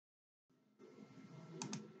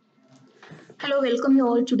Hello, welcome you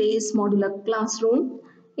all to today's modular classroom.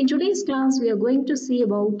 In today's class, we are going to see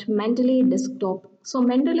about Mendeley Desktop. So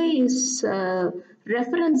Mendeley is a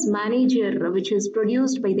reference manager which is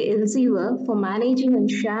produced by the Elsevier for managing and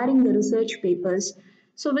sharing the research papers.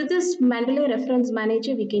 So with this Mendeley Reference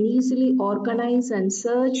Manager, we can easily organize and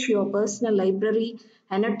search your personal library,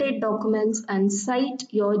 annotate documents, and cite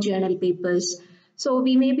your journal papers. So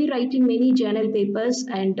we may be writing many journal papers,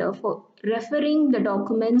 and for referring the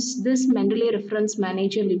documents, this Mendeley Reference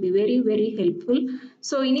Manager will be very helpful.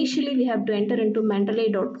 So initially we have to enter into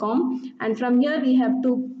mendeley.com, and from here we have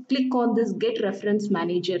to click on this Get Reference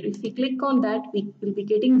Manager. If we click on that, we will be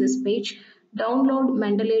getting this page. Download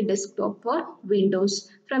Mendeley Desktop for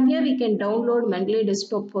Windows. From here we can download Mendeley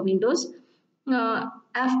Desktop for Windows.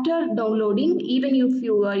 After downloading, even if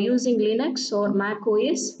you are using Linux or Mac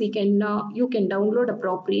OS, you can download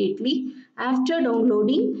appropriately. After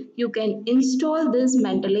downloading, you can install this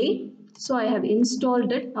Mendeley. So I have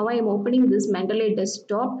installed it. Now I am opening this Mendeley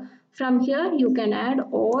Desktop. From here, you can add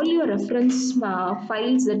all your reference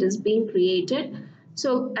files that is being created.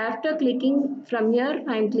 So after clicking from here,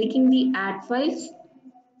 I am clicking the Add Files.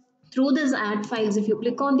 Through this Add Files, if you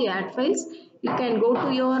click on the Add Files, you can go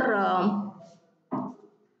to your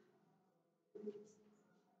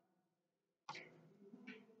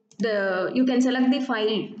you can select the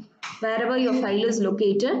file wherever your file is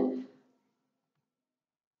located,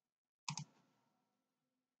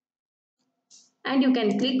 and you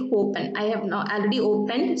can click open. I have now already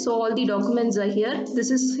opened, so all the documents are here.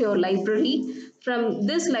 This is your library. From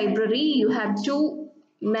this library you have to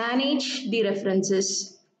manage the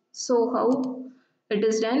references. So how it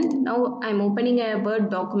is done? Now I'm opening a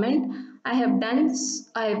Word document. I have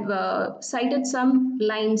cited some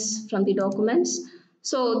lines from the documents.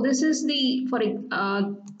 So this is the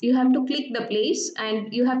you have to click the place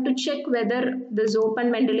and you have to check whether this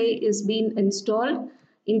Open Mendeley is being installed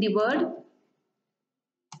in the Word.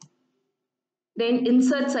 Then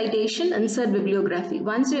insert citation, insert bibliography.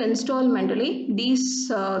 Once you install Mendeley, these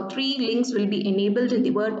three links will be enabled in the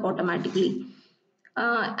Word automatically.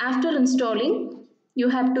 After installing, you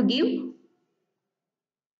have to give,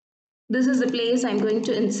 this is the place I'm going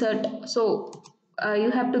to insert. So you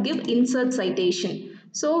have to give insert citation.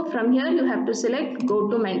 So from here you have to select go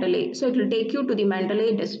to Mendeley. So it will take you to the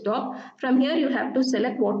Mendeley desktop. From here you have to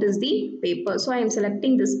select what is the paper. So I am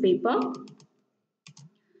selecting this paper.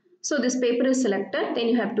 So this paper is selected, then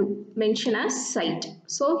you have to mention as cite.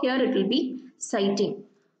 So here it will be citing.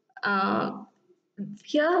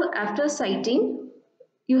 Here after citing,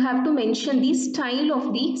 you have to mention the style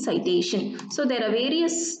of the citation. So there are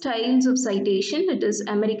various styles of citation. It is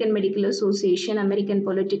American Medical Association, American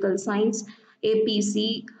Political Science,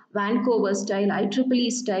 APC, Vancouver style,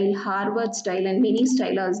 IEEE style, Harvard style, and many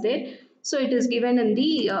styles are there. So it is given in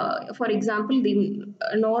the, for example, the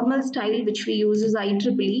normal style which we use is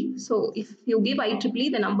IEEE. So if you give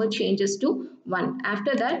IEEE, the number changes to 1.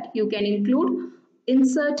 After that, you can include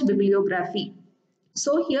insert bibliography.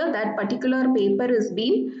 So here that particular paper is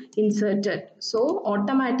being inserted. So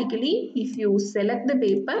automatically, if you select the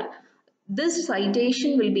paper, this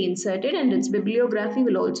citation will be inserted and its bibliography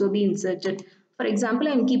will also be inserted. For example,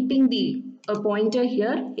 I am keeping the pointer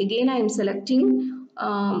here. Again, I am selecting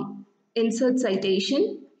insert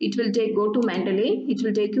citation. It will go to Mendeley. It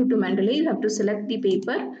will take you to Mendeley. You have to select the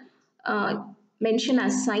paper, mention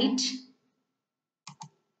as cite.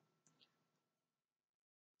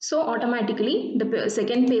 So automatically the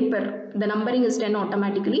second paper, the numbering is done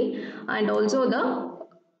automatically, and also the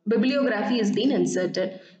bibliography is being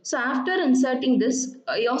inserted. So after inserting this,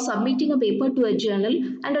 you're submitting a paper to a journal,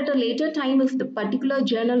 and at a later time if the particular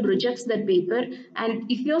journal rejects that paper, and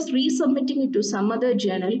if you're resubmitting it to some other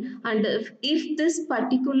journal, and if this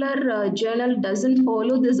particular journal doesn't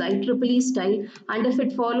follow this IEEE style, and if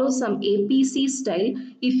it follows some APC style,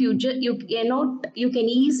 if you can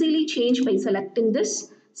easily change by selecting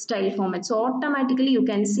this style format. So automatically you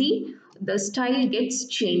can see the style gets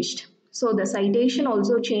changed. So the citation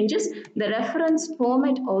also changes, the reference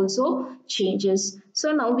format also changes.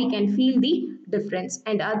 So now we can feel the difference.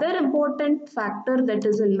 And other important factor that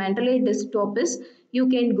is in Mendeley Desktop is you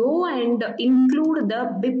can go and include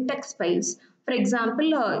the BibTeX files. For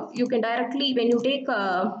example, you can directly, when you take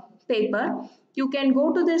a paper, you can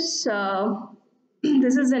go to this,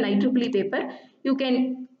 this is an IEEE paper, you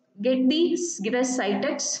can get these, give us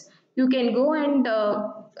citex, you can go and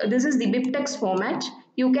this is the BibTeX format.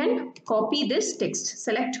 You can copy this text,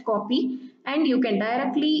 select copy, and you can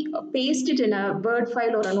directly paste it in a Word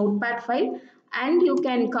file or a Notepad file, and you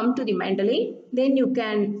can come to the Mendeley, then you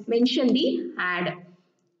can mention the add.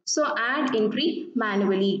 So add entry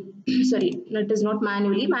manually. Sorry, it is not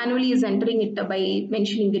manually. Manually is entering it by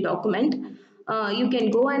mentioning the document. You can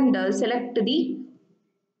go and select the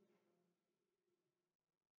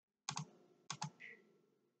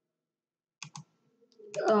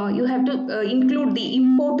you have to include the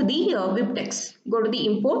import the web text. Go to the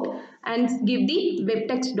import and give the web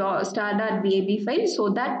text star.bab file. So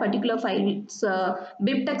that particular file's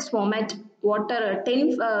web text format, what are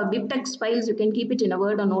 10 web text files, you can keep it in a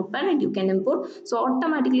Word or Notepad and you can import. So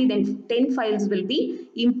automatically then 10 files will be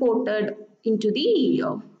imported into the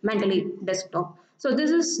Mendeley desktop. So this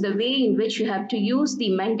is the way in which you have to use the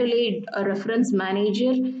Mendeley Reference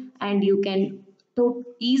Manager, and you can to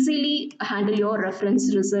easily handle your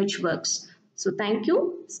reference research works. So thank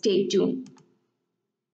you. Stay tuned.